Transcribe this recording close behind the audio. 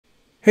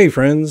Hey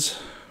friends,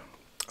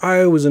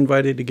 I was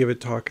invited to give a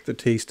talk at the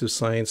Taste of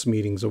Science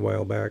meetings a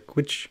while back,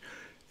 which,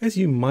 as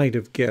you might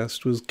have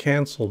guessed, was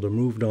canceled or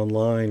moved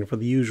online for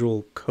the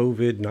usual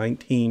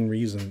COVID-19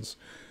 reasons.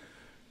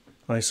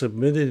 I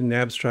submitted an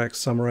abstract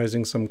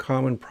summarizing some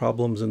common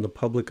problems in the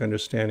public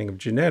understanding of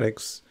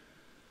genetics,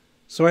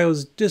 so I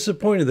was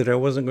disappointed that I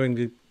wasn't going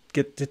to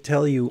get to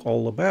tell you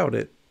all about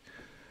it.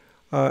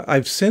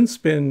 I've since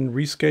been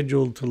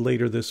rescheduled to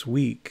later this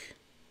week,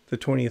 the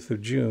 20th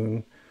of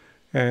June,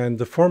 and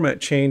the format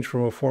changed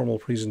from a formal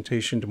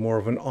presentation to more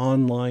of an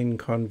online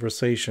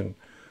conversation,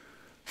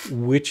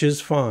 which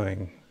is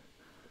fine.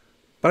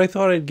 But I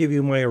thought I'd give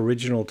you my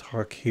original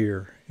talk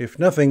here. If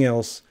nothing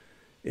else,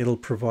 it'll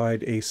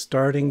provide a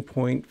starting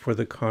point for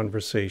the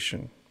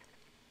conversation.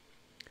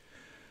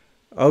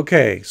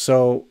 Okay,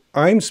 so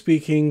I'm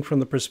speaking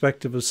from the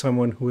perspective of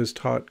someone who has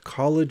taught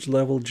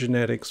college-level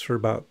genetics for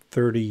about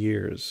 30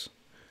 years.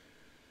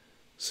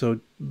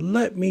 So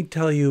let me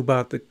tell you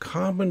about the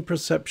common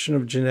perception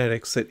of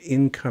genetics that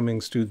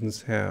incoming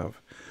students have.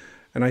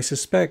 And I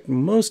suspect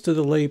most of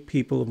the lay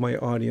people of my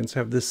audience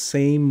have the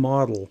same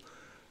model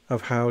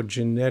of how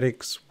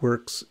genetics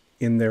works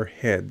in their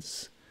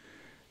heads.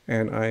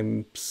 And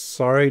I'm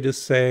sorry to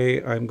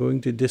say I'm going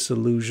to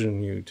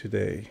disillusion you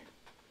today.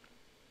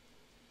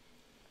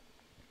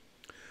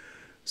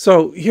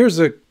 So here's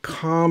a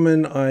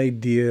common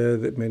idea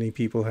that many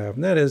people have,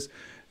 and that is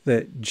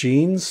that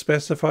genes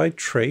specify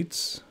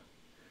traits.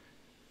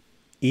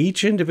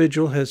 Each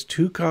individual has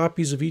two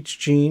copies of each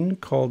gene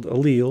called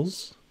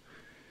alleles,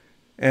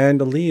 and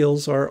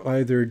alleles are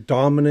either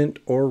dominant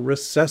or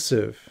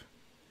recessive.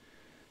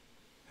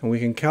 And we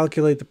can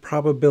calculate the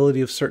probability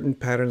of certain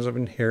patterns of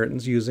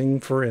inheritance using,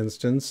 for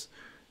instance,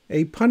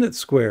 a Punnett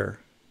square.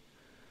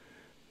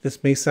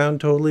 This may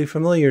sound totally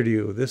familiar to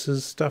you. This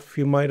is stuff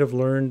you might have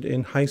learned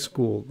in high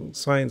school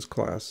science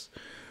class.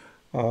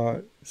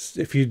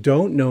 If you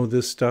don't know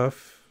this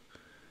stuff,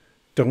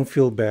 don't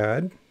feel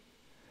bad.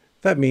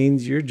 That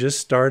means you're just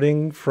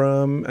starting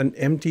from an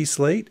empty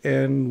slate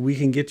and we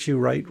can get you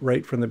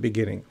right from the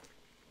beginning.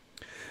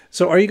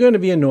 So are you going to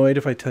be annoyed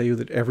if I tell you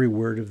that every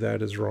word of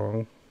that is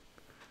wrong?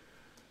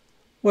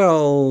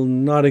 Well,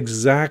 not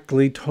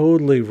exactly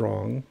totally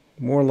wrong.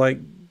 More like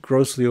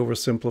grossly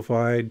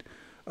oversimplified,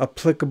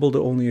 applicable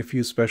to only a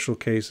few special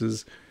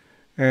cases,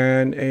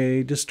 and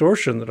a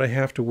distortion that I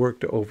have to work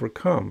to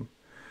overcome.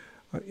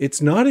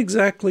 It's not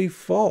exactly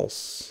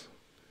false.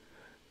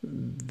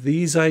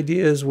 These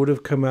ideas would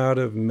have come out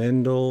of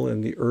Mendel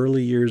in the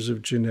early years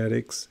of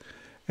genetics,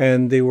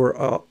 and they were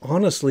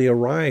honestly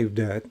arrived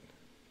at.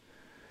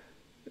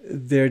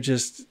 They're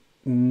just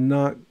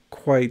not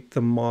quite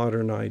the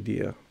modern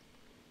idea.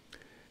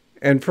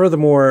 And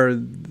furthermore,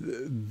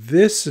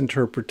 this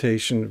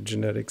interpretation of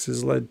genetics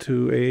has led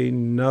to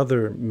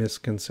another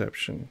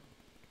misconception.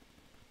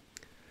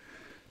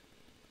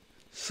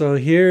 So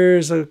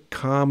here's a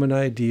common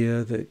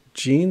idea that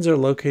genes are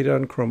located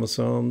on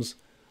chromosomes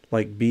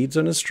like beads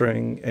on a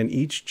string, and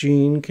each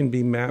gene can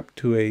be mapped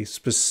to a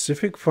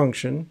specific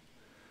function.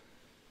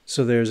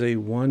 So there's a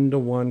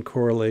one-to-one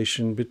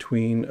correlation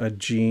between a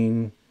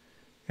gene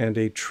and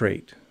a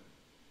trait.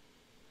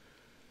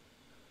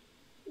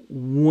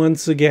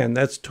 Once again,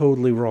 that's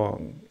totally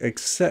wrong,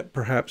 except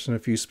perhaps in a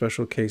few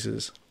special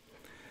cases.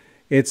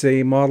 It's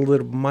a model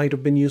that might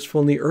have been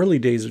useful in the early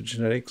days of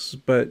genetics,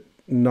 but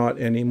not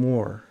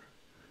anymore.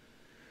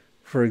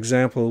 For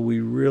example, we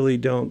really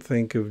don't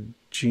think of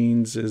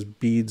genes as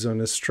beads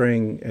on a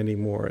string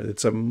anymore.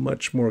 It's a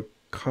much more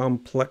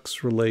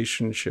complex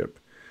relationship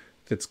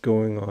that's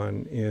going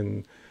on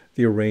in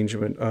the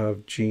arrangement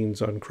of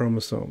genes on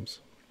chromosomes.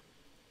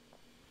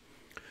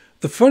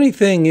 The funny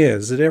thing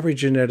is that every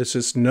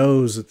geneticist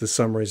knows that the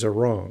summaries are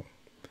wrong.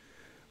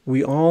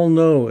 We all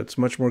know it's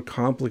much more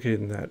complicated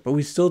than that, but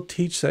we still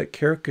teach that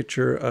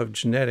caricature of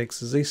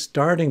genetics as a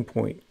starting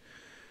point,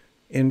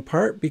 in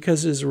part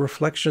because it is a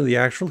reflection of the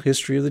actual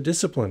history of the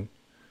discipline.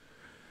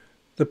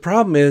 The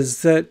problem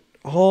is that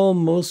all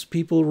most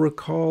people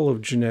recall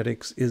of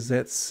genetics is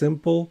that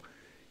simple,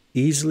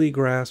 easily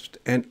grasped,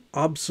 and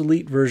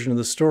obsolete version of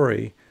the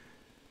story,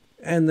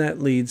 and that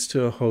leads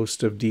to a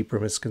host of deeper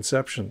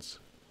misconceptions.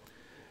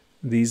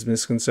 These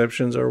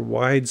misconceptions are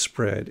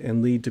widespread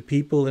and lead to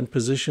people in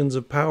positions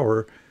of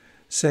power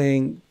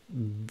saying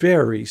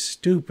very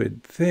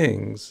stupid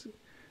things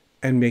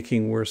and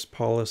making worse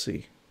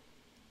policy.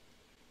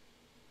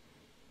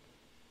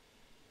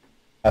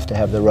 Have to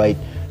have the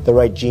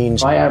right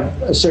genes. I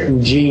have a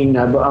certain gene.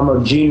 I'm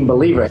a gene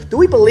believer. Do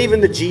we believe in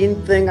the gene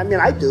thing? I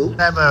mean, I do.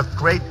 I have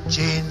great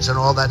genes and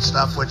all that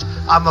stuff, which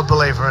I'm a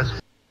believer in.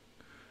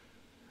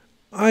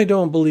 I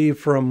don't believe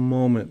for a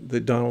moment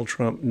that Donald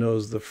Trump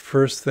knows the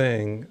first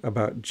thing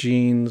about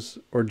genes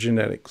or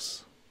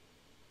genetics.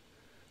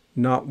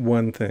 Not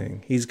one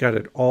thing. He's got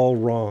it all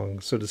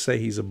wrong, so to say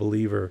he's a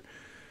believer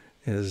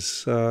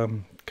is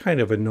kind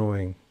of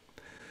annoying.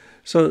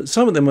 So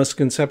some of the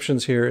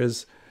misconceptions here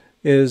is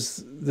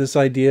this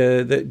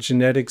idea that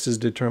genetics is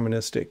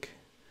deterministic.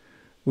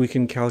 We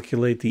can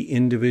calculate the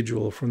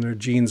individual from their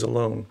genes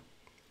alone.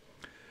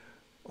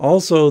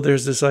 Also,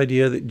 there's this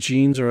idea that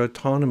genes are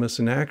autonomous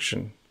in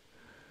action.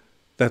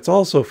 That's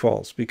also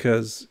false,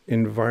 because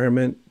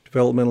environment,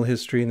 developmental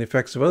history, and the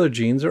effects of other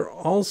genes are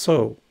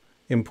also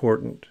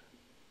important.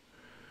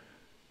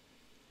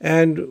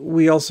 And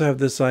we also have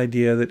this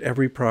idea that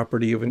every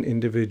property of an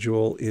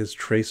individual is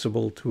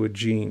traceable to a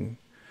gene.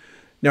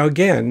 Now,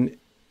 again,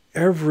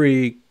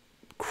 every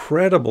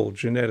credible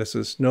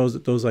geneticist knows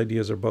that those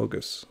ideas are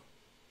bogus.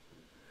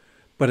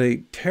 But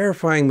a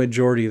terrifying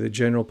majority of the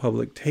general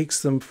public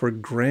takes them for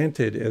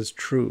granted as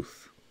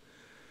truth.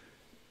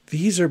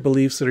 These are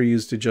beliefs that are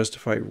used to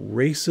justify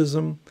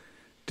racism,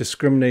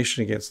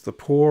 discrimination against the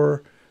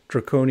poor,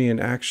 draconian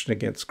action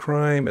against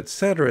crime,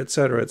 etc.,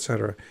 etc.,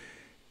 etc.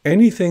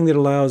 Anything that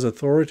allows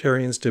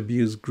authoritarians to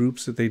abuse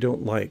groups that they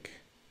don't like.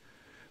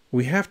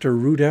 We have to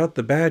root out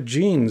the bad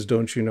genes,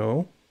 don't you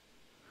know?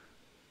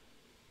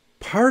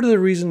 Part of the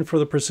reason for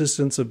the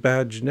persistence of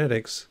bad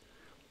genetics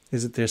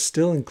is that they're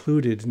still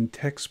included in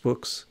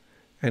textbooks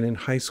and in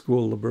high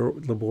school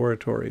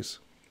laboratories.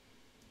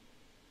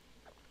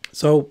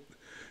 So,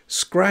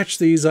 scratch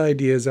these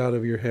ideas out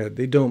of your head.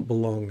 They don't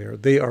belong there.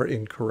 They are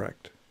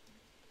incorrect.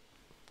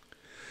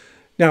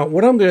 Now,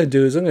 what I'm going to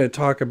do is I'm going to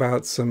talk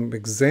about some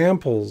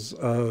examples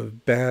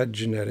of bad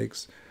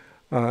genetics,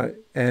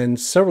 and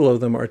several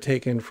of them are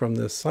taken from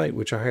this site,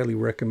 which I highly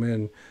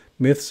recommend,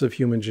 Myths of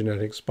Human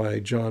Genetics by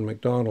John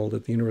MacDonald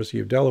at the University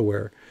of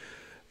Delaware.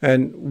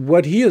 And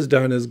what he has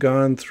done is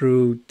gone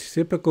through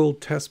typical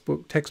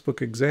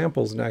textbook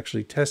examples and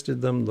actually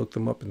tested them, looked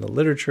them up in the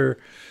literature,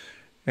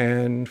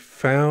 and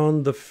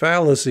found the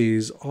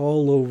fallacies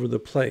all over the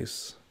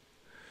place.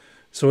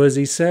 So as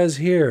he says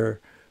here,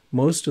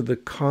 most of the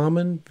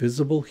common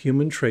visible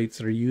human traits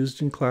that are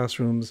used in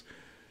classrooms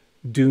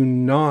do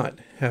not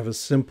have a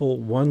simple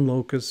one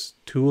locus,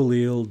 two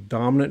allele,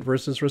 dominant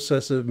versus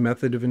recessive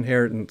method of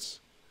inheritance.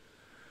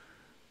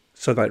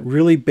 So that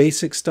really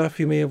basic stuff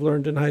you may have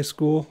learned in high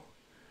school,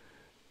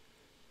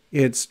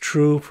 it's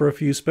true for a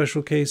few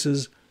special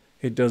cases.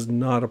 It does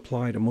not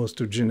apply to most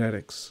of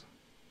genetics.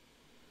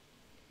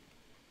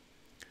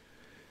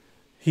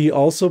 He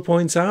also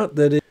points out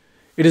that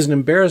it is an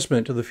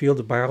embarrassment to the field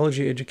of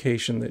biology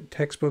education that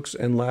textbooks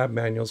and lab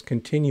manuals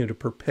continue to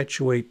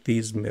perpetuate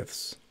these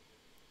myths.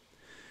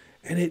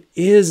 And it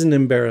is an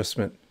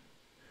embarrassment.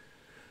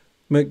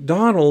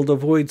 MacDonald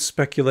avoids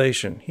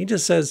speculation. He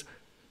just says,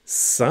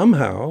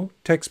 somehow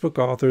textbook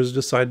authors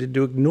decided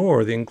to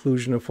ignore the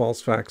inclusion of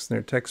false facts in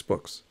their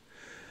textbooks.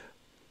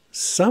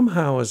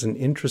 Somehow is an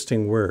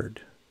interesting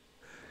word.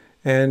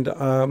 And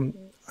I'm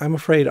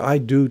afraid I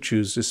do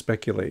choose to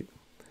speculate.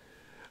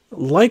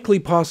 Likely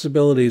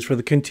possibilities for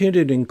the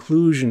continued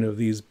inclusion of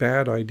these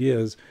bad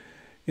ideas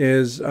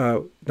is,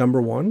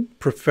 number one,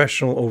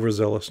 professional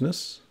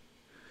overzealousness.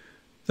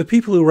 The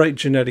people who write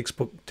genetics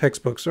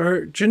textbooks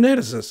are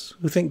geneticists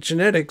who think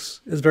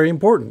genetics is very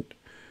important,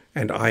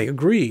 and I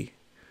agree.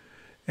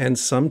 And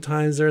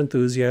sometimes their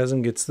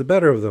enthusiasm gets the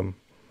better of them.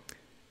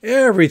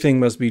 Everything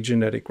must be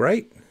genetic,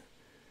 right?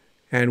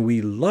 And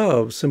we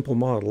love simple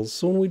models,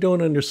 so when we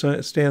don't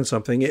understand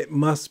something, it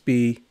must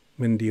be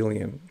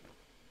Mendelian.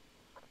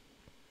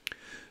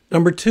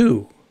 Number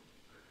two,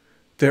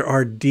 there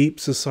are deep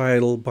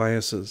societal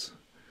biases.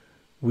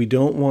 We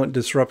don't want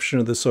disruption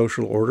of the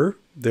social order.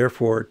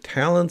 Therefore,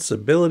 talents,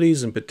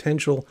 abilities, and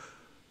potential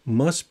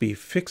must be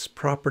fixed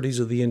properties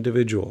of the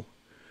individual.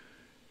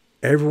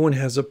 Everyone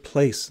has a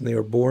place and they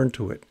are born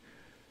to it.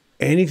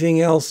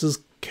 Anything else is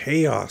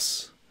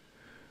chaos.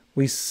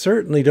 We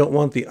certainly don't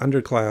want the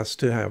underclass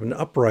to have an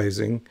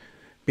uprising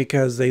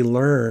because they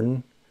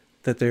learn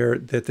that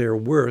their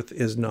worth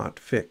is not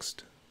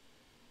fixed.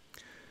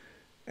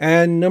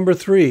 And number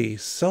three,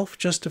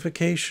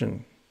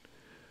 self-justification.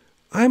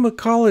 I'm a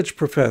college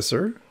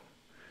professor.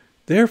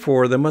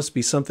 Therefore, there must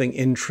be something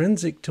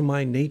intrinsic to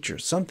my nature,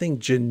 something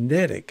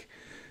genetic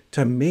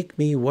to make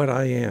me what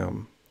I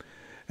am.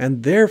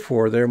 And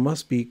therefore, there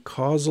must be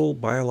causal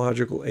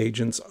biological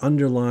agents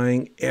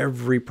underlying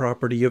every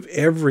property of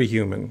every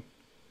human.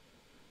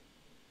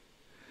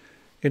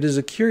 It is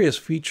a curious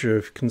feature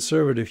of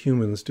conservative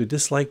humans to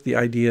dislike the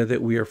idea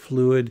that we are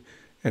fluid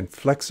and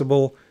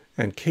flexible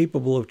and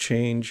capable of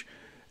change,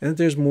 and that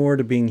there's more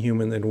to being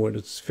human than what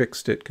is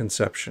fixed at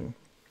conception.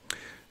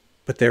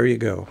 But there you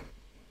go.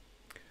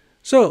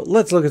 So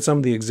let's look at some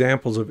of the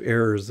examples of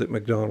errors that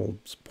MacDonald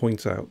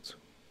points out.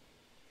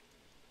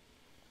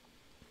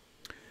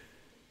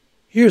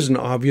 Here's an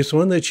obvious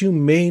one that you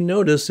may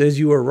notice as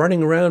you are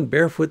running around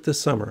barefoot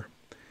this summer.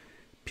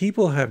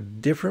 People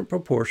have different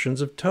proportions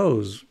of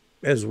toes,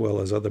 as well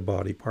as other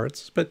body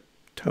parts, but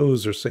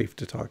toes are safe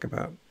to talk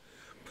about.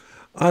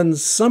 On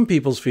some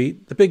people's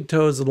feet, the big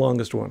toe is the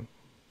longest one.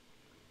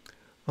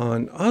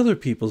 On other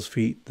people's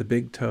feet, the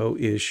big toe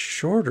is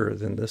shorter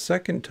than the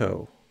second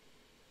toe.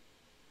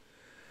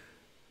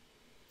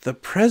 The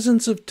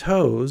presence of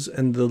toes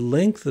and the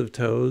length of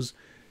toes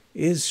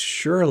is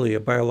surely a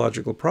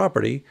biological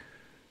property,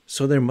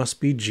 so there must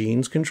be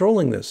genes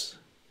controlling this.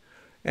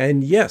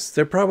 And yes,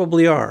 there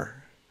probably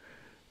are,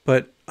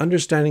 but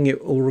understanding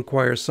it will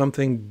require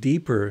something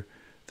deeper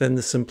than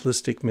the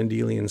simplistic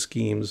Mendelian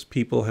schemes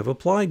people have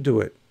applied to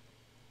it.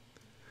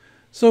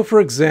 So for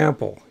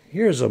example,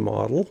 here's a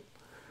model.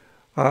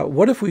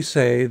 What if we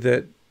say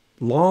that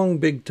long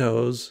big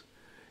toes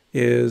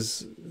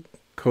is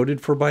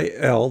coded for by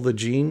L, the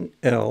gene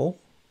L,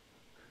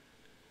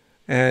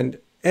 and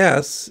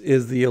S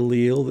is the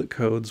allele that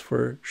codes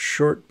for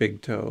short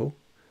big toe.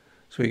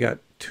 So we got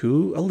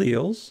two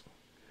alleles,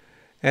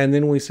 and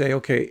then we say,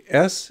 okay,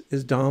 S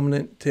is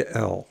dominant to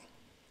L.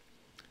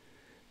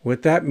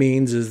 What that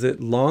means is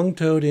that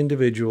long-toed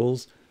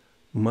individuals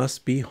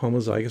must be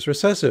homozygous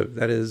recessive,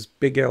 that is,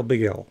 big L,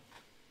 big L.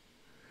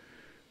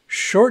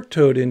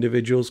 Short-toed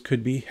individuals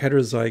could be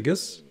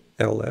heterozygous,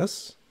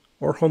 LS,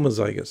 or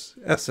homozygous,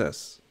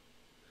 SS.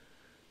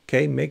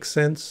 Okay, makes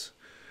sense.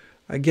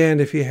 Again,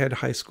 if you had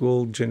high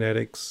school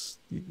genetics,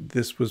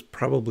 this was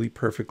probably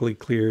perfectly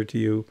clear to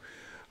you.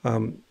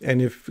 And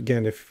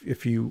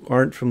if you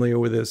aren't familiar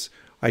with this,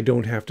 I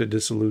don't have to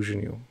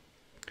disillusion you.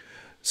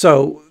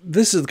 So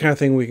this is the kind of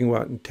thing we can go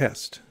out and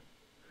test.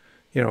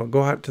 You know,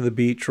 go out to the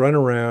beach, run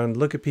around,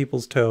 look at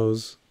people's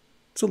toes.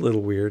 It's a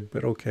little weird,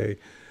 but okay.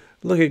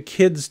 Look at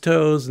kids'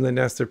 toes and then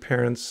ask their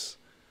parents,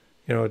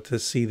 you know, to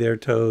see their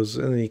toes,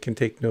 and then you can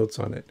take notes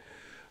on it.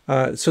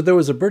 So there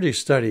was a British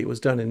study. It was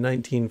done in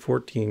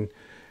 1914,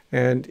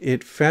 and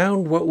it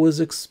found what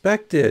was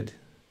expected.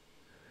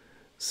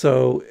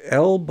 So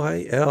L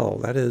by L,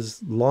 that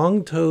is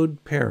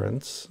long-toed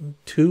parents,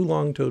 two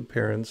long-toed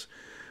parents,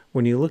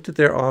 when you looked at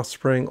their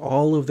offspring,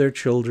 all of their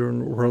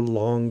children were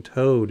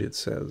long-toed, it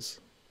says.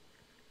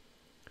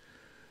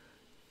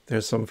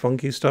 There's some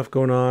funky stuff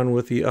going on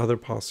with the other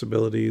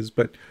possibilities,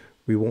 but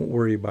we won't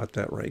worry about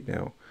that right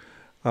now.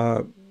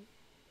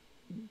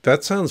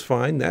 That sounds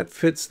fine. That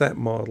fits that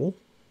model.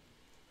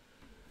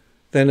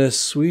 Then a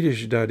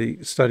Swedish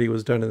study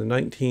was done in the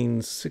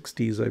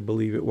 1960s, I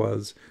believe it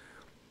was,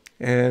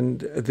 and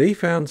they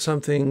found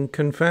something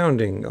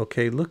confounding.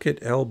 Okay, look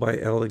at L by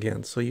L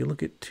again. So you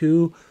look at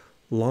two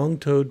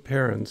long-toed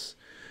parents.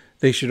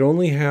 They should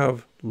only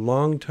have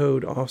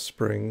long-toed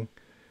offspring,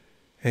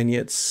 and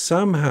yet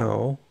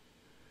somehow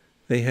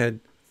they had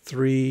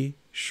three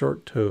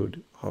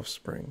short-toed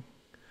offspring.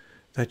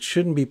 That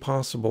shouldn't be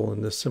possible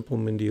in this simple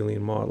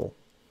Mendelian model.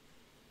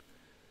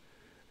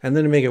 And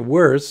then to make it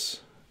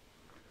worse,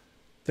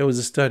 there was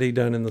a study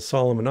done in the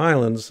Solomon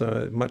Islands,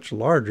 a much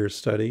larger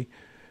study,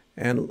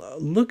 and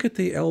look at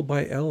the L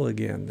by L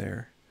again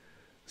there.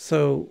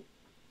 So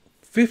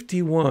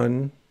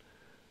 51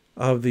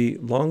 of the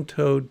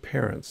long-toed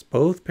parents,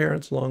 both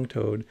parents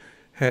long-toed,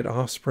 had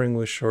offspring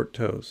with short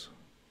toes.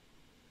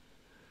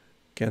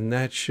 Again,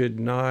 that should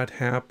not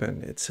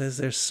happen. It says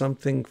there's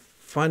something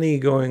funny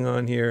going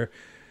on here.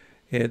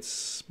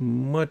 It's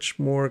much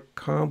more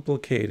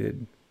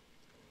complicated.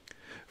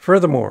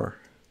 Furthermore,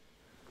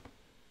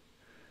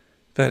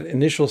 that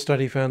initial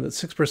study found that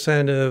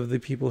 6% of the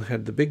people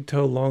had the big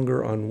toe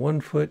longer on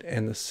one foot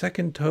and the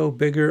second toe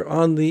bigger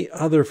on the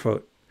other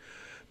foot.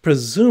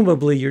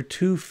 Presumably, your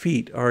 2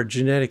 feet are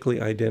genetically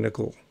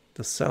identical.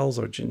 The cells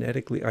are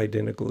genetically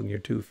identical in your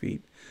 2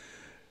 feet.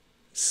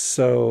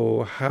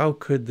 So how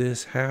could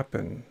this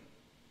happen?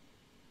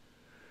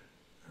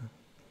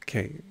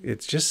 Okay,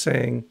 it's just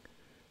saying,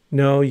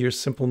 no, your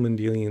simple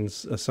Mendelian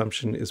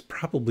assumption is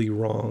probably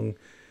wrong.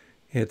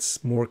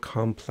 It's more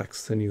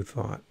complex than you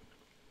thought.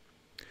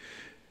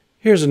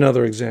 Here's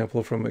another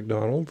example from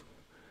McDonald.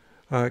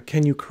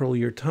 Can you curl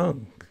your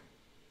tongue?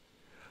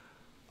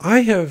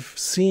 I have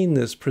seen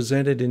this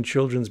presented in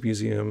children's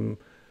museums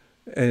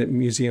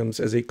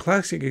as a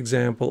classic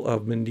example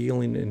of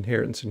Mendelian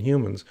inheritance in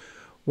humans,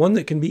 one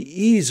that can be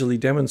easily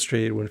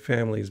demonstrated when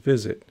families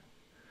visit.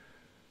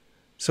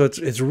 So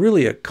it's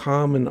really a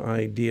common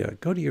idea.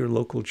 Go to your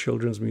local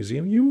children's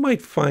museum. You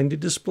might find it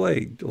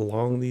displayed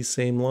along these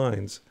same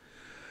lines.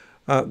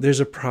 There's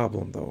a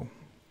problem, though.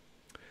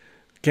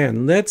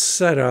 Again, let's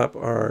set up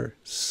our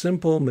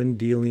simple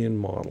Mendelian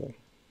model.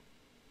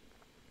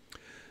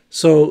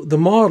 So the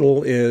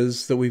model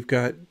is that we've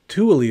got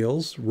two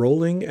alleles,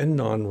 rolling and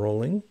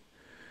non-rolling.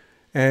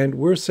 And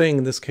we're saying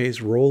in this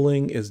case,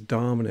 rolling is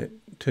dominant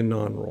to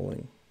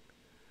non-rolling.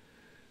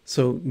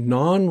 So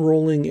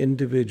non-rolling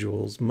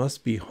individuals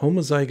must be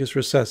homozygous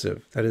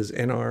recessive, that is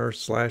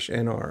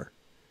NR/NR,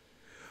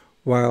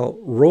 while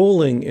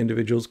rolling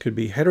individuals could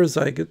be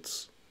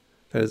heterozygous,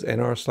 that is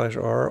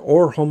NR/R,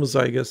 or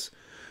homozygous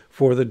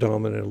for the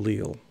dominant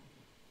allele.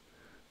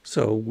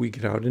 So we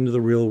get out into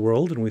the real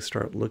world and we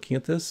start looking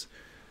at this.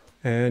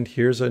 And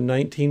here's a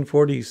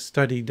 1940s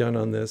study done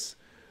on this.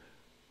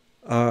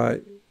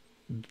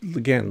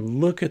 Again,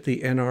 look at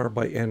the NR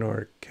by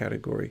NR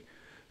category.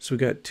 So we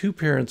got two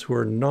parents who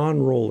are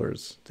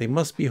non-rollers. They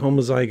must be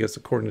homozygous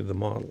according to the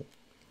model.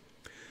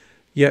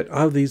 Yet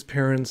of these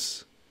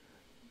parents,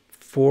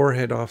 4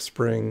 had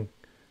offspring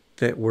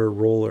that were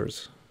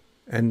rollers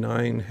and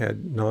 9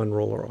 had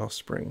non-roller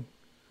offspring.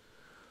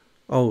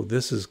 Oh,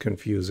 this is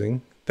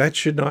confusing. That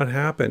should not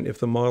happen if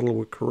the model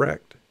were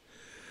correct.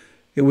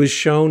 It was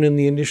shown in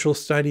the initial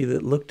study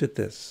that looked at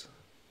this,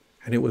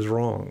 and it was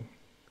wrong.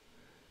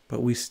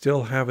 But we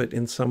still have it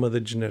in some of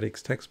the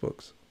genetics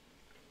textbooks.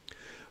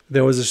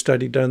 There was a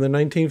study done in the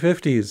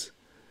 1950s.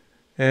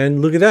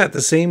 And look at that,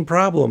 the same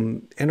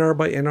problem. NR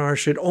by NR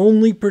should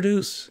only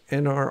produce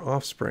NR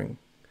offspring.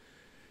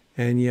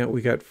 And yet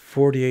we got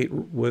 48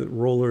 with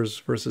rollers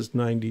versus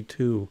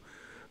 92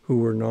 who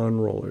were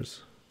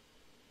non-rollers.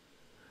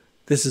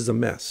 This is a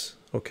mess,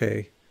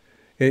 okay?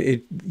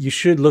 You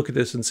should look at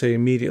this and say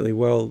immediately,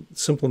 well,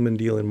 simple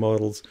Mendelian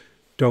models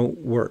don't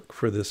work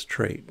for this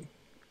trait.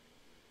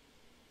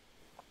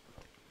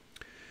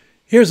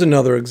 Here's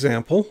another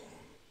example.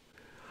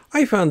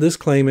 I found this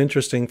claim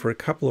interesting for a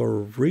couple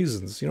of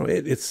reasons. You know,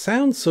 it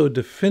sounds so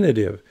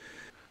definitive.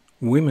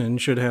 Women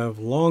should have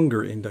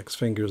longer index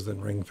fingers than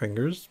ring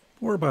fingers,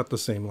 or about the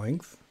same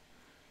length.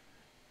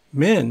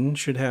 Men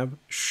should have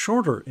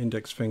shorter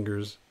index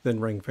fingers than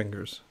ring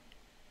fingers.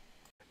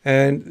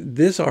 And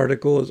this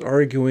article is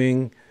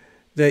arguing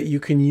that you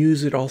can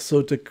use it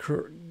also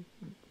to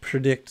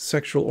predict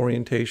sexual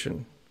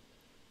orientation.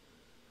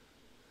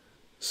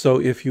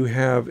 So if you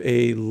have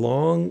a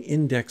long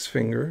index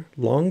finger,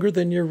 longer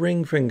than your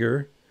ring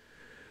finger,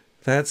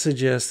 that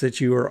suggests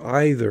that you are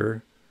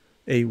either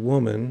a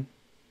woman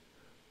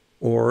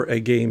or a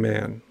gay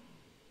man.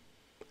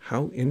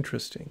 How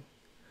interesting.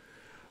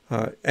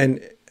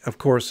 And of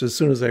course, as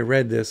soon as I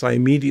read this, I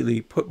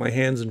immediately put my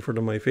hands in front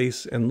of my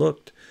face and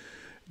looked,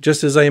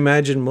 just as I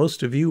imagine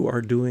most of you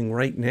are doing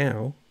right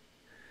now.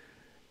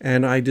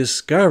 And I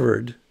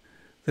discovered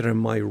that on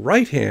my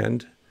right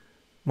hand,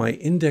 my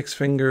index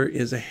finger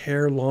is a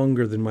hair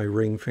longer than my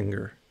ring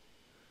finger.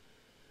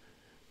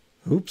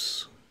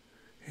 Oops,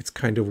 it's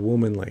kind of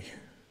womanly,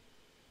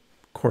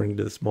 according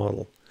to this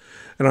model.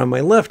 And on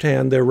my left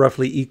hand, they're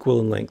roughly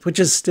equal in length, which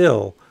is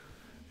still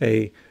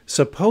a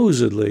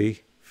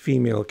supposedly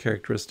female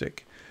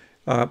characteristic.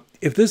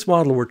 If this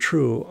model were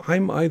true,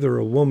 I'm either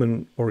a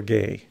woman or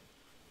gay.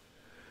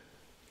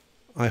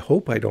 I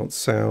hope I don't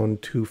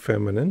sound too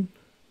feminine.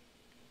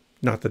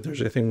 Not that there's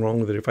anything wrong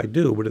with it if I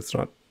do, but it's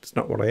not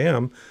what I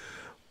am.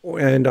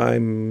 And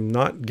I'm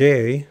not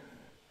gay,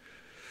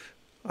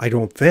 I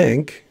don't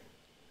think.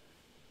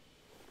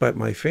 But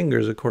my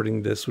fingers,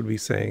 according to this, would be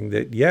saying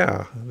that,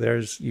 yeah,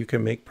 you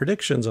can make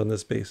predictions on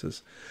this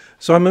basis.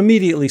 So I'm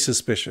immediately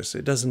suspicious.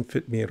 It doesn't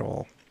fit me at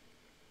all.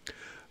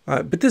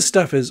 But this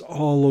stuff is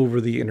all over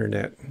the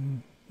internet.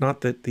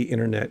 Not that the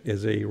internet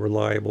is a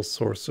reliable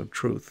source of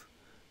truth.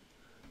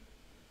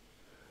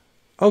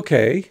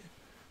 Okay.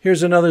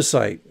 Here's another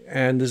site,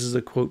 and this is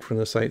a quote from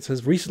the site. It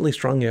says, recently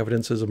strong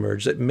evidence has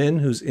emerged that men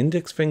whose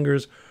index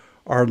fingers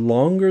are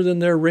longer than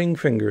their ring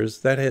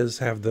fingers, that is,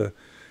 have the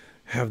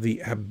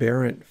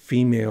aberrant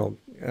female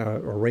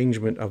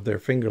arrangement of their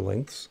finger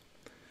lengths.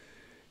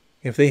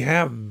 If they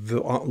have the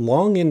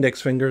long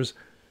index fingers,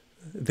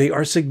 they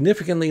are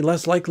significantly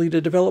less likely to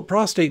develop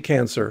prostate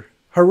cancer.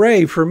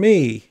 Hooray for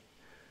me!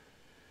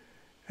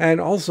 And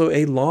also,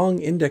 a long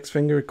index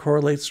finger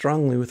correlates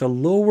strongly with a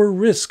lower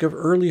risk of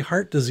early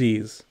heart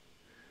disease.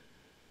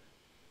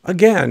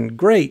 Again,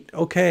 great.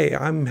 Okay,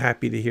 I'm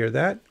happy to hear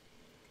that.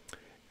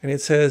 And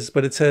it says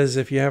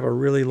if you have a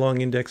really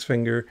long index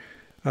finger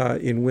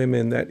in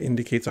women, that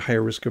indicates a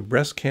higher risk of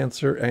breast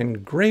cancer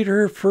and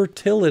greater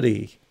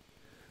fertility.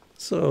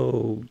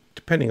 So,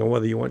 depending on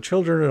whether you want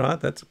children or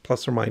not, that's a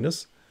plus or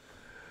minus.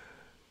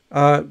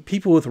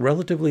 People with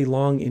relatively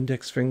long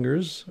index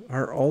fingers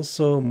are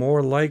also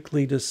more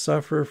likely to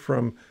suffer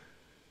from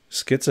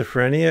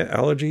schizophrenia,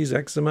 allergies,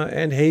 eczema,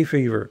 and hay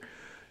fever.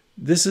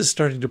 This is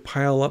starting to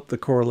pile up the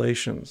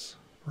correlations,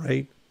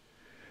 right?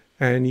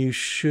 And you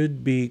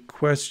should be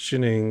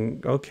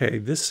questioning, okay,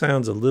 this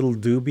sounds a little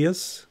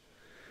dubious.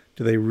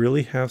 Do they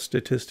really have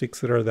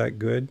statistics that are that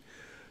good?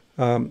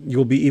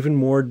 You'll be even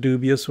more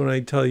dubious when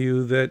I tell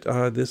you that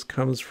this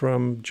comes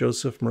from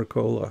Joseph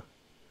Mercola.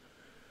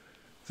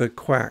 The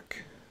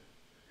quack.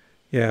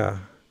 Yeah.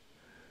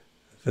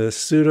 The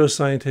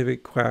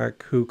pseudoscientific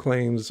quack who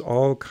claims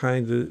all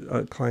kinds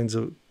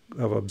of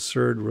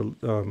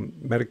absurd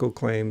medical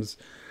claims.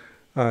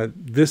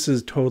 This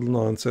is total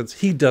nonsense.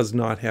 He does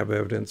not have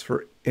evidence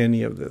for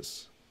any of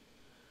this.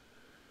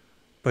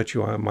 But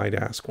you might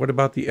ask, what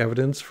about the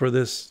evidence for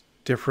this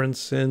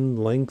difference in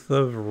length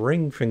of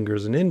ring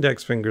fingers and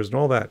index fingers and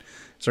all that?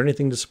 Is there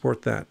anything to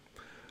support that?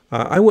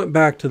 I went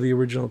back to the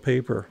original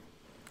paper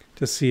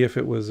to see if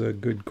it was a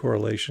good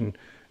correlation.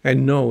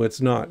 And no,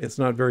 it's not. It's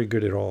not very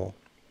good at all.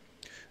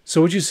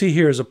 So what you see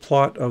here is a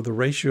plot of the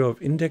ratio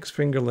of index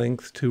finger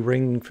length to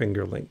ring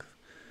finger length,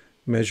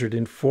 measured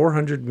in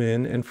 400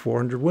 men and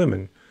 400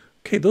 women.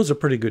 Okay, those are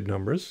pretty good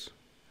numbers.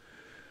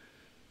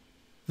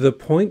 The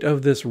point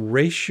of this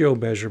ratio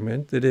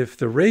measurement, that if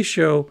the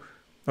ratio,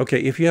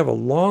 if you have a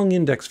long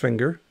index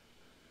finger,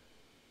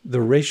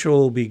 the ratio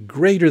will be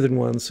greater than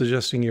 1,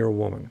 suggesting you're a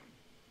woman.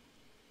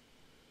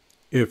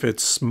 If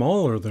it's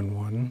smaller than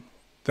 1,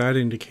 that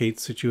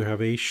indicates that you have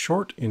a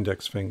short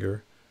index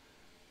finger.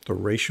 The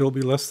ratio will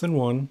be less than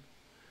 1,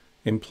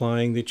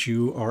 implying that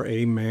you are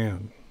a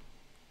man.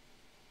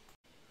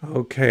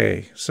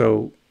 Okay,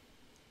 so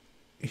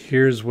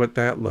here's what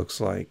that looks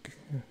like.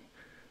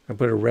 I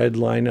put a red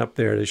line up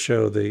there to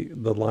show the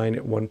line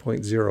at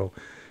 1.0.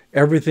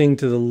 Everything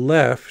to the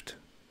left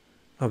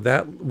of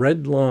that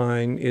red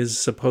line is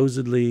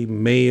supposedly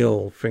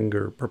male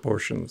finger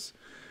proportions,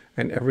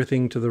 and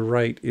everything to the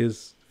right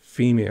is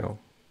female.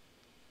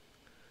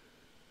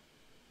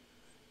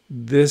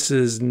 This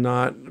is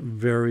not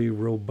very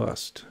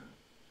robust.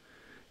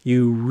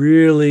 You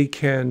really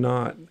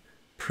cannot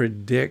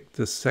predict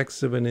the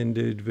sex of an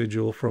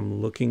individual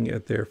from looking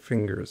at their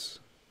fingers.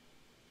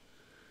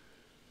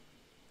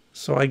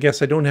 So I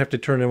guess I don't have to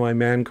turn in my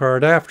man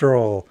card after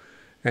all.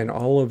 And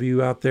all of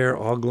you out there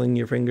ogling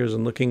your fingers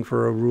and looking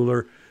for a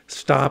ruler,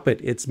 stop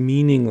it. It's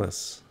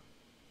meaningless.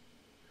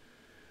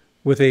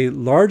 With a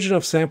large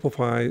enough sample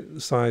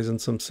size and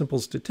some simple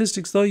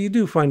statistics, though, you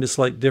do find a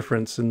slight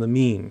difference in the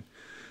mean.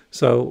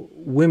 So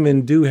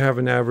women do have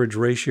an average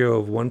ratio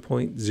of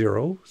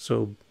 1.0,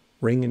 so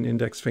ring and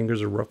index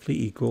fingers are roughly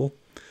equal,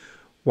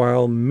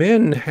 while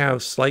men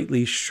have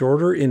slightly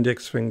shorter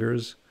index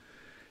fingers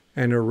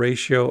and a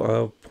ratio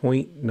of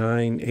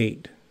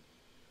 0.98.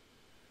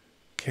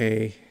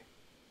 Okay,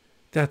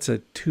 that's a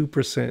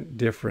 2%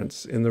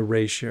 difference in the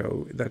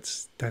ratio.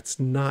 That's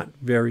not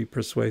very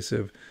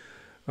persuasive,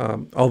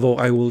 although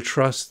I will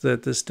trust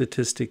that the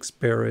statistics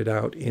bear it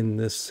out in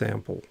this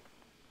sample.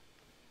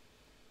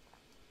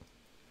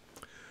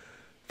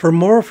 For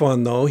more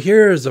fun, though,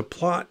 here is a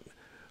plot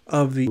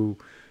of the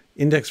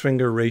index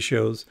finger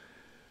ratios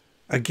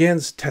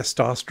against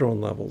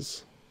testosterone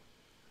levels.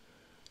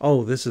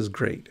 Oh, this is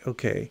great.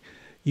 Okay.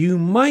 You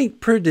might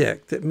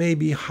predict that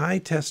maybe high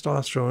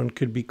testosterone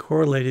could be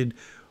correlated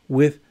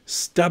with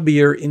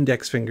stubbier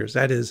index fingers,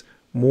 that is,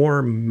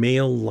 more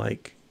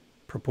male-like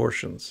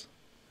proportions.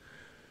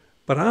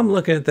 But I'm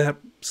looking at that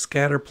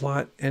scatter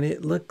plot and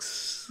it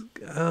looks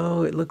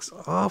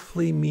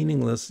awfully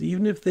meaningless,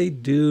 even if they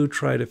do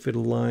try to fit a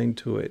line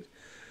to it.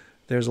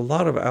 There's a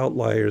lot of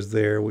outliers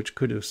there which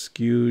could have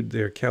skewed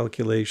their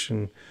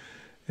calculation.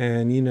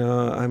 And, you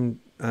know,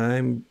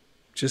 I'm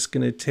just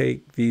going to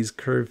take these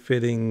curve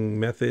fitting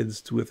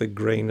methods with a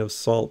grain of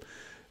salt,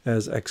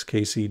 as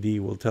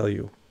XKCD will tell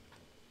you.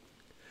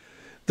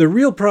 The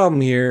real problem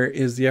here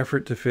is the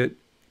effort to fit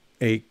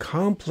a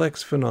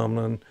complex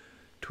phenomenon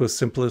to a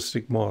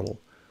simplistic model,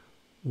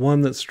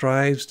 one that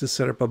strives to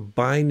set up a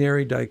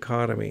binary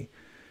dichotomy.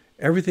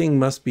 Everything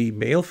must be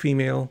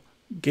male-female,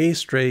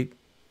 gay-straight,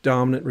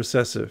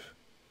 dominant-recessive.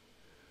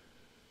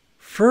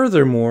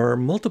 Furthermore,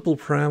 multiple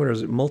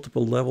parameters at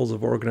multiple levels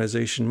of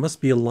organization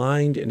must be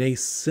aligned in a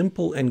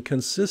simple and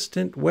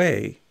consistent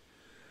way.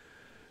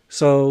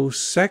 So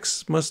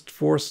sex must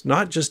force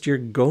not just your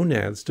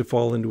gonads to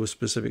fall into a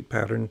specific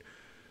pattern,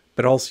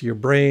 but also your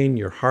brain,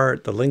 your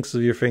heart, the links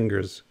of your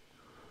fingers.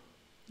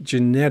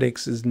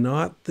 Genetics is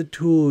not the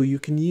tool you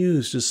can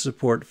use to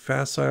support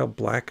facile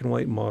black and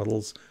white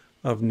models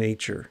of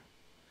nature.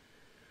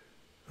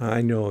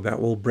 I know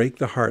that will break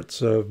the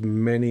hearts of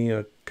many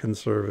a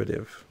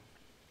conservative.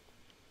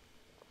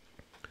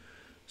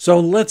 So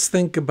let's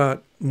think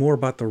more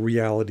about the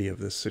reality of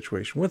this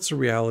situation. What's the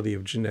reality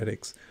of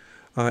genetics?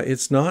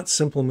 It's not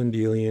simple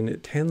Mendelian.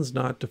 It tends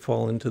not to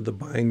fall into the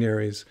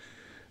binaries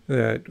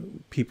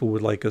that people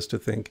would like us to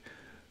think.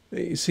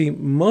 You see,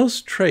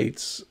 most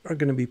traits are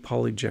going to be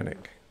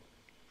polygenic.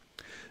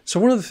 So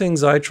one of the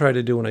things I try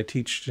to do when I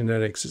teach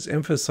genetics is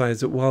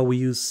emphasize that while we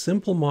use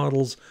simple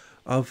models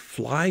of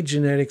fly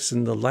genetics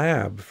in the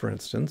lab, for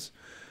instance,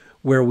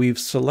 where we've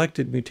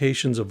selected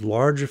mutations of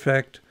large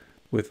effect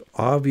with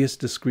obvious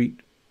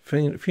discrete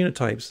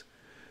phenotypes,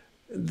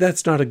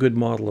 that's not a good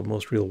model of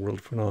most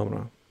real-world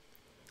phenomena.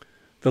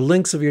 The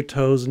links of your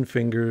toes and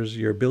fingers,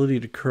 your ability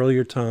to curl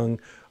your tongue,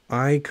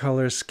 eye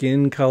color,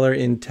 skin color,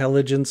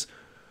 intelligence,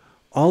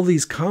 all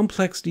these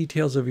complex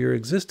details of your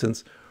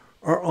existence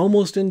are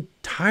almost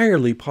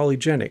entirely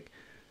polygenic.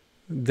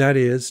 That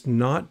is,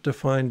 not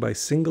defined by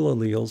single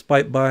alleles,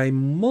 but by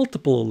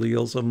multiple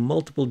alleles of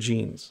multiple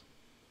genes.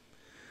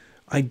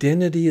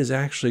 Identity is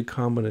actually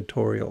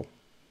combinatorial.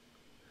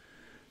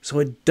 So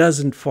it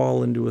doesn't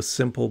fall into a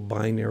simple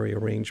binary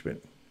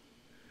arrangement.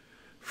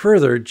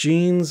 Further,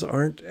 genes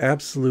aren't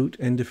absolute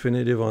and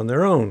definitive on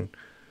their own.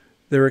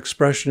 Their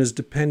expression is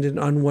dependent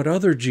on what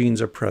other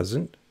genes are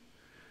present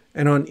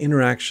and on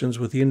interactions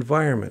with the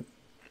environment.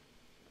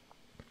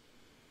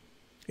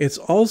 It's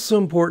also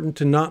important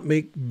to not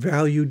make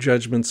value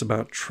judgments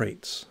about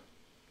traits.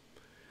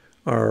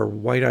 Are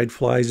white-eyed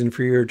flies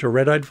inferior to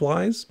red-eyed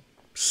flies?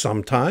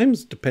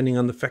 Sometimes, depending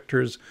on the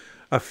factors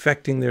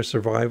affecting their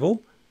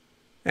survival,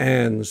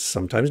 and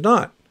sometimes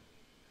not.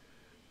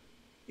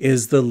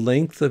 Is the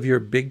length of your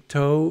big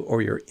toe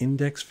or your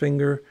index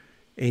finger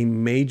a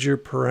major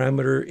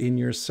parameter in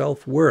your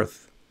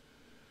self-worth?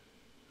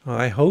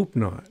 I hope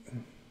not.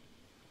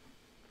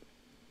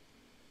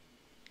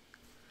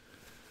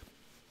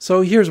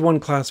 So here's one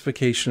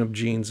classification of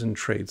genes and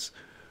traits.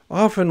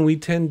 Often we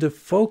tend to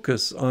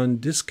focus on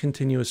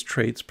discontinuous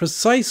traits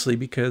precisely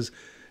because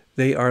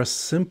they are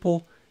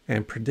simple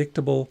and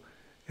predictable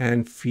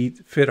and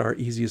fit our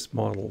easiest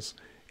models.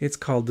 It's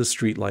called the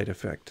streetlight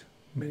effect.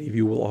 Many of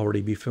you will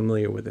already be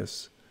familiar with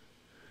this.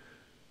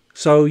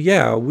 So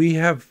yeah, we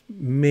have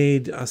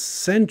made a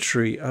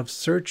century of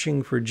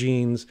searching for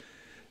genes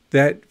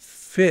that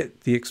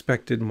fit the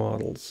expected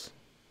models.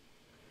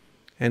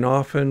 And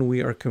often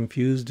we are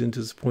confused and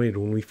disappointed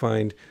when we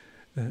find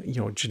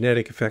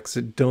genetic effects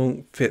that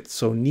don't fit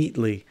so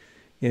neatly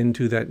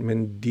into that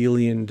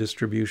Mendelian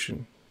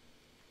distribution.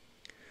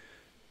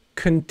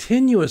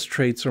 Continuous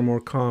traits are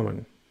more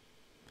common.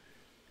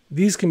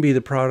 These can be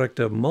the product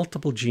of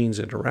multiple genes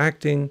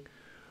interacting,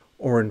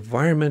 or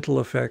environmental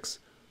effects,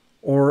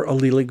 or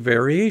allelic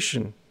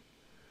variation.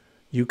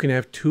 You can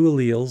have two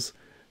alleles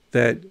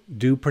that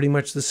do pretty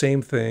much the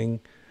same thing,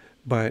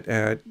 but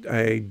at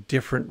a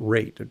different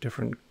rate, a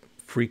different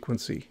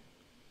frequency.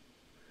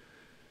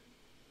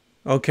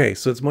 Okay,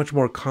 so it's much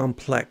more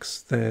complex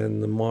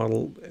than the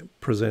model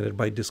presented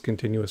by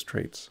discontinuous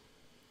traits.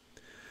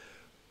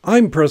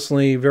 I'm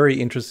personally very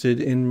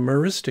interested in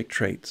meristic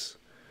traits.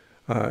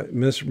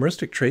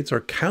 Meristic traits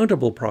are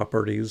countable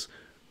properties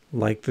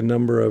like the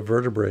number of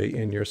vertebrae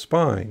in your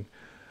spine.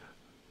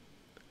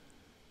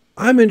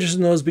 I'm interested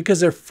in those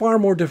because they're far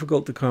more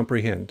difficult to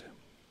comprehend.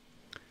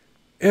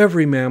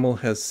 Every mammal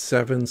has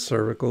 7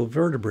 cervical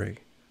vertebrae.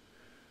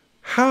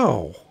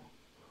 How?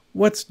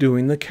 What's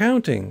doing the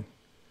counting?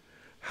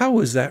 How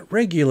is that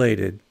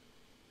regulated?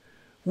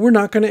 We're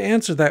not going to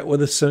answer that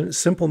with a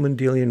simple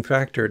Mendelian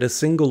factor at a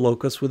single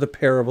locus with a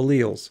pair of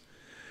alleles.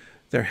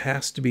 There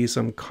has to be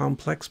some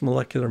complex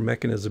molecular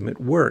mechanism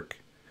at work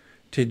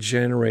to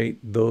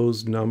generate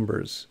those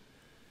numbers.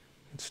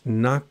 It's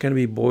not going to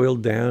be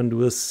boiled down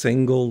to a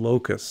single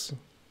locus.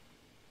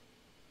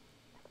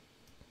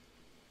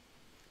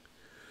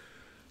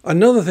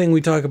 Another thing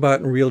we talk about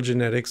in real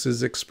genetics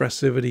is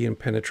expressivity and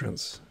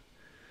penetrance.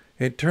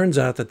 It turns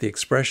out that the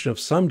expression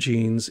of some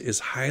genes is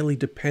highly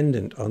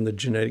dependent on the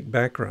genetic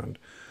background,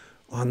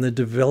 on the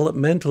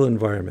developmental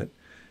environment,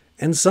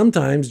 and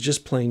sometimes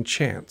just plain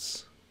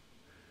chance.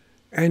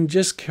 And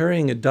just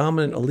carrying a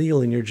dominant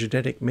allele in your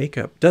genetic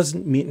makeup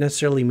doesn't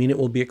necessarily mean it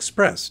will be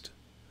expressed.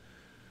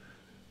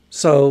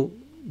 So,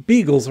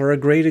 beagles are a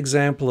great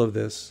example of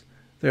this.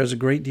 There's a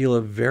great deal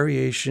of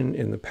variation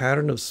in the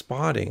pattern of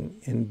spotting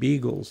in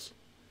beagles,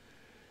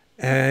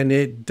 and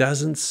it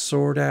doesn't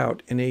sort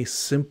out in a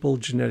simple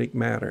genetic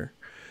matter.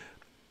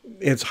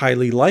 It's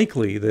highly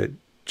likely that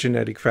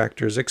genetic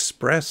factors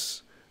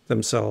express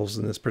themselves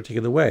in this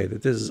particular way,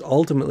 that this is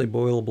ultimately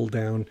boilable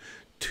down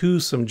to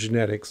some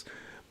genetics,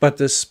 but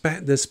this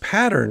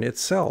pattern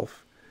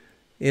itself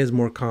is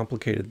more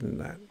complicated than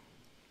that.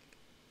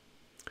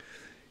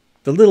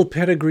 The little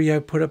pedigree I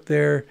put up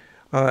there,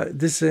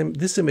 this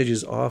image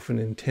is often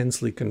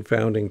intensely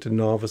confounding to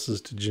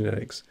novices to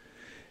genetics.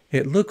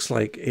 It looks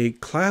like a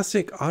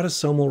classic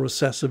autosomal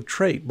recessive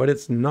trait, but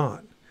it's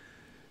not.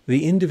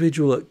 The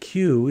individual at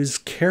Q is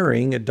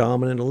carrying a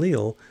dominant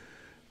allele,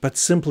 but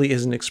simply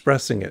isn't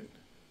expressing it,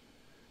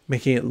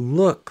 making it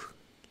look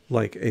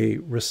like a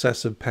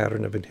recessive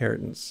pattern of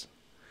inheritance.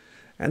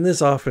 And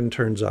this often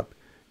turns up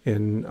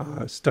in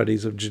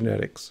studies of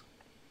genetics.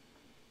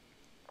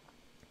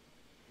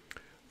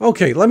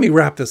 Okay, let me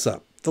wrap this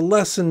up. The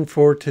lesson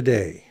for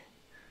today.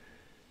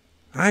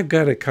 I've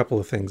got a couple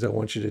of things I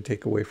want you to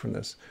take away from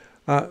this.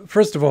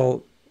 First of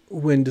all,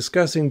 when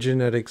discussing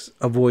genetics,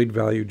 avoid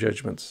value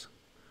judgments.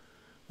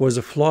 What is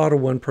a flaw to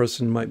one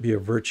person might be a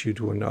virtue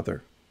to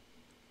another.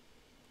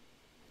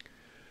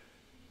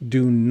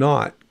 Do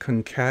not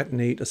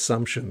concatenate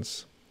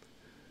assumptions.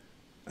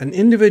 An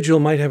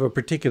individual might have a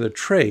particular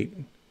trait,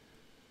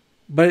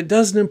 but it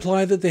doesn't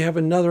imply that they have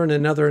another and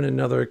another and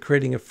another,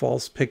 creating a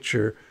false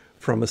picture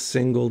from a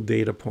single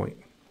data point.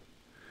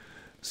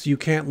 So you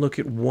can't look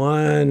at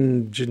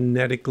one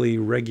genetically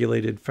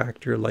regulated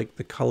factor like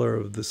the color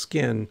of the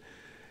skin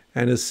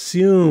and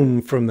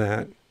assume from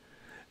that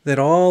that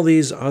all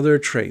these other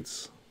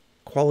traits,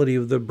 quality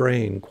of the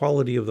brain,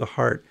 quality of the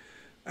heart,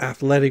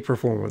 athletic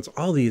performance,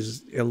 all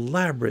these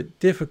elaborate,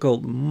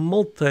 difficult,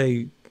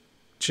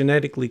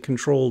 multi-genetically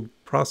controlled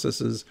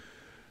processes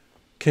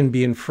can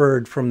be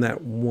inferred from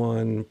that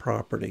one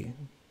property.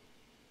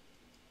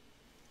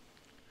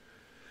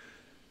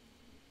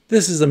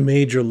 This is a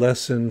major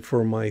lesson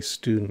for my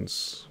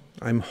students.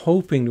 I'm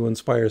hoping to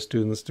inspire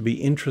students to be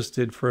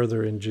interested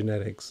further in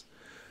genetics.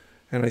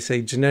 And I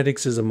say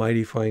genetics is a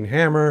mighty fine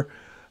hammer,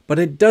 but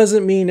it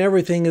doesn't mean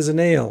everything is a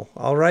nail,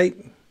 all right?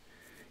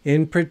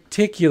 In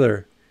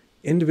particular,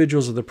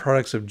 individuals are the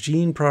products of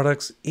gene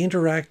products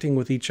interacting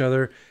with each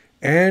other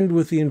and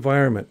with the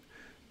environment.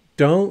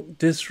 Don't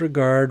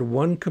disregard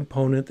one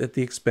component at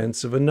the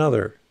expense of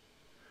another.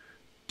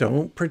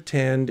 Don't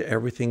pretend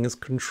everything is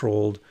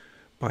controlled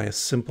by a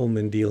simple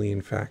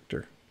Mendelian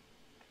factor.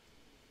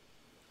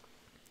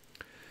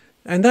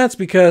 And that's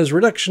because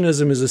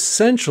reductionism is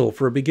essential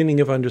for a beginning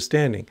of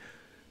understanding.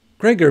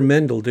 Gregor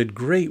Mendel did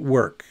great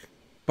work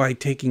by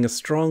taking a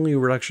strongly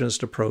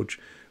reductionist approach,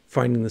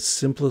 finding the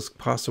simplest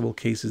possible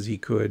cases he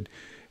could,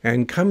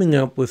 and coming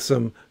up with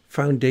some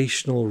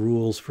foundational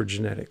rules for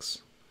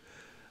genetics.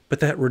 But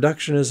that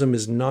reductionism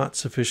is not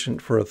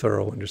sufficient for a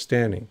thorough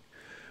understanding.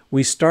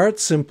 We start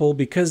simple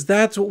because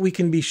that's what we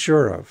can be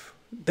sure of.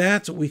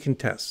 That's what we can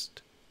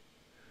test.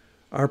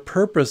 Our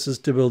purpose is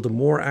to build a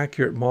more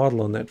accurate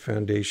model on that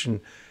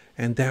foundation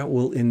and that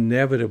will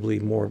inevitably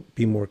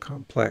be more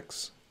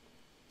complex.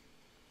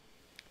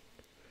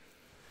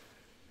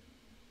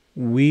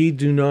 We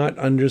do not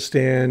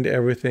understand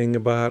everything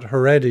about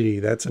heredity.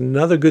 That's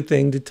another good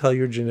thing to tell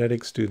your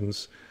genetics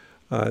students.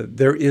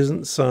 There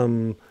isn't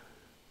some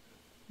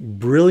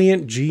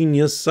brilliant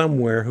genius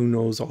somewhere who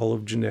knows all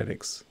of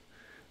genetics.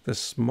 The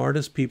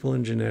smartest people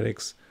in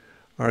genetics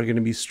are going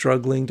to be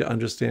struggling to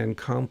understand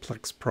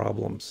complex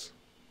problems.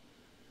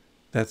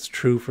 That's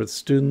true for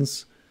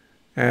students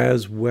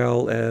as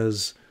well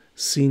as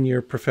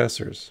senior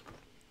professors.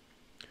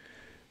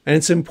 And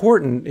it's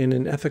important in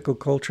an ethical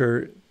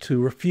culture to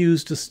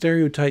refuse to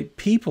stereotype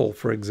people,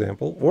 for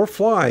example, or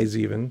flies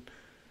even,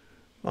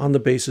 on the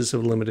basis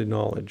of limited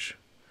knowledge,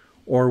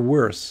 or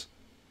worse,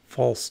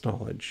 false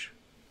knowledge.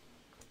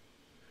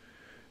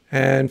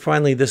 And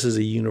finally, this is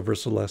a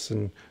universal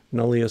lesson,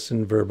 nullius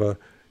in verba.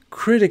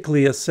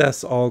 Critically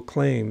assess all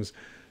claims.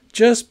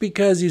 Just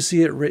because you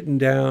see it written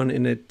down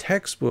in a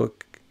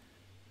textbook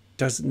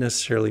doesn't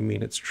necessarily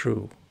mean it's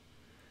true.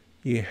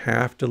 You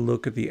have to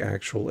look at the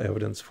actual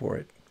evidence for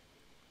it.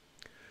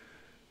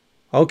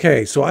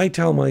 Okay, so I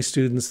tell my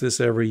students this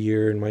every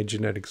year in my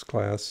genetics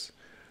class.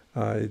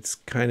 It's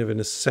kind of an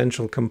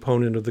essential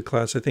component of the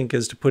class, I think,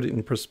 is to put it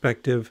in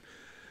perspective,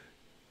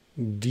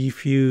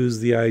 defuse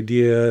the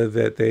idea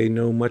that they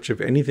know much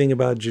of anything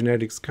about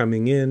genetics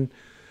coming in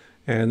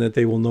and that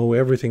they will know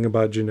everything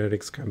about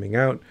genetics coming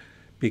out,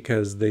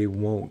 because they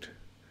won't.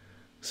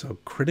 So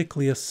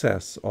critically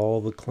assess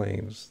all the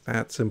claims.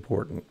 That's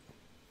important.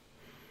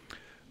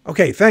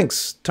 Okay,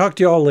 thanks. Talk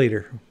to you all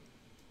later.